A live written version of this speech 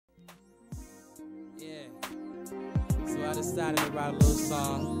I decided to write a little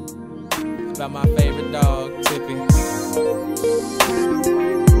song about my favorite dog, Tippy.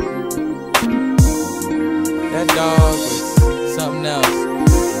 That dog was something else.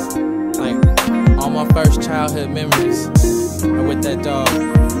 Like, all my first childhood memories are with that dog.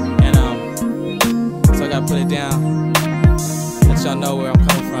 And so I gotta put it down. Let y'all know where I'm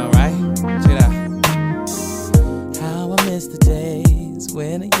coming from, right? Check it out. How I miss the days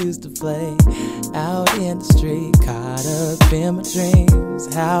when I used to play out in the street, caught up in my dreams.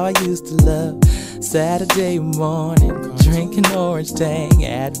 How I used to love Saturday morning, drinking orange tang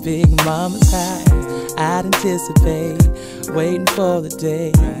at Big Mama's house. I'd anticipate waiting for the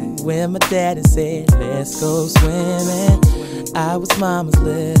day when my daddy said, let's go swimming. I was mama's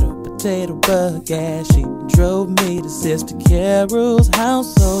little potato bug as she drove me to Sister Carol's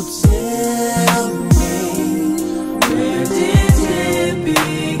house. So tell me, where did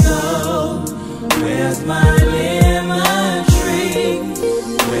Tippy go? Where's my lemon tree?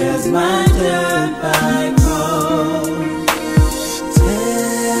 Where's my dirt bike road?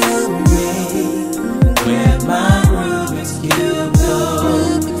 Tell me, where my Rubik's Cube go?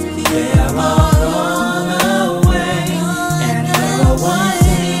 They're all gone away, and no one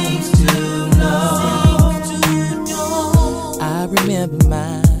seems to know. I remember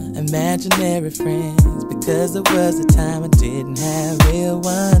my imaginary friends, because there was a time I didn't have real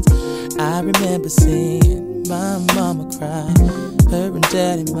ones. I remember seeing my mama cry. Her and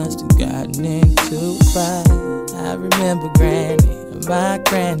daddy must have gotten into a fight. I remember granny and my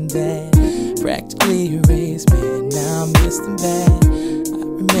granddad practically erased me, and now I miss them bad. I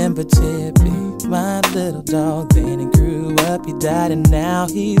remember Tippy, my little dog. Then he grew up, he died, and now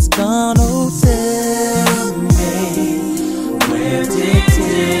he's gone. Oh, tell me, where did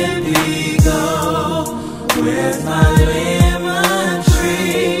Tippy go? Where's my lemon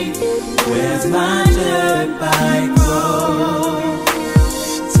tree? Where's my dirt bike road?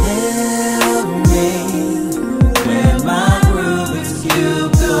 Tell me, where my Rubik's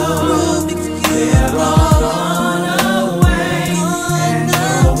Cube go? They're all gone away, and no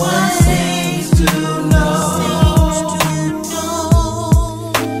one seems to know.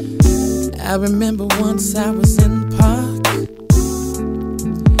 I remember once I was in the park,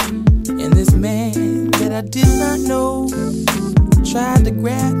 and this man that I did not know tried to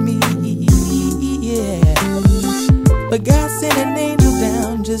grab me, yeah. But God sent an angel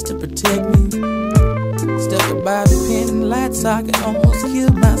down just to protect me. Stuck a bobby pin in the light socket, almost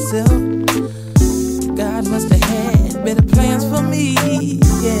killed myself. God must have had better plans for me,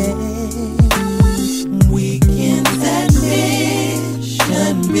 yeah. Weekends at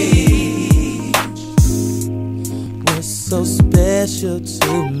Mission Beach were so special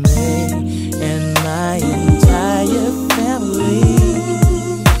to me and my entire family.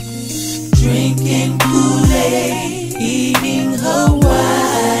 Drinking Kool-Aid, eating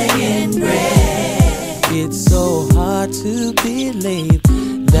Hawaiian bread. It's so hard to believe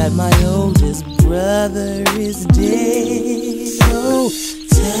that my oldest brother is dead. So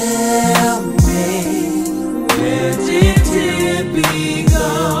tell me, where did Tippy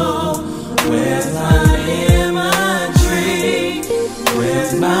go? Where's my lemon tree?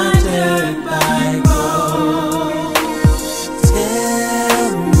 Where's my dirt bike road?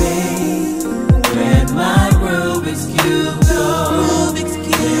 Tell me, where my Rubik's Cube go?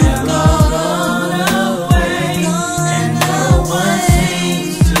 They're all gone away, and no one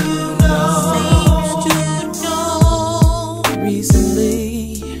seems to know.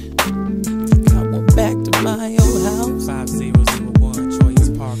 Recently, I went back to my old house, 5001 Choice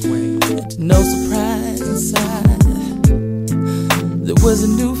Parkway. And to no surprise inside, there was a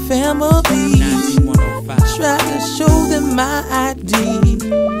new family. Tried to show them my ID to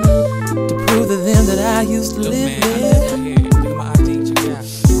prove to them that I used to live there.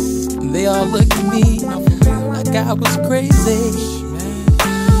 They all looked at me like I was crazy,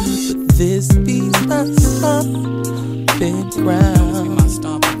 but this be my stomping ground.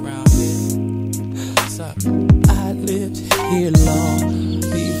 I lived here long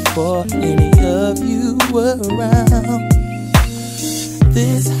before any of you were around.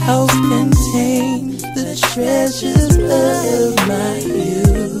 This house contains the treasures of my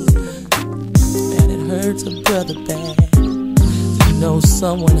youth, and it hurts a brother bad to know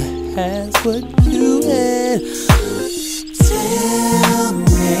someone has what you had. Tell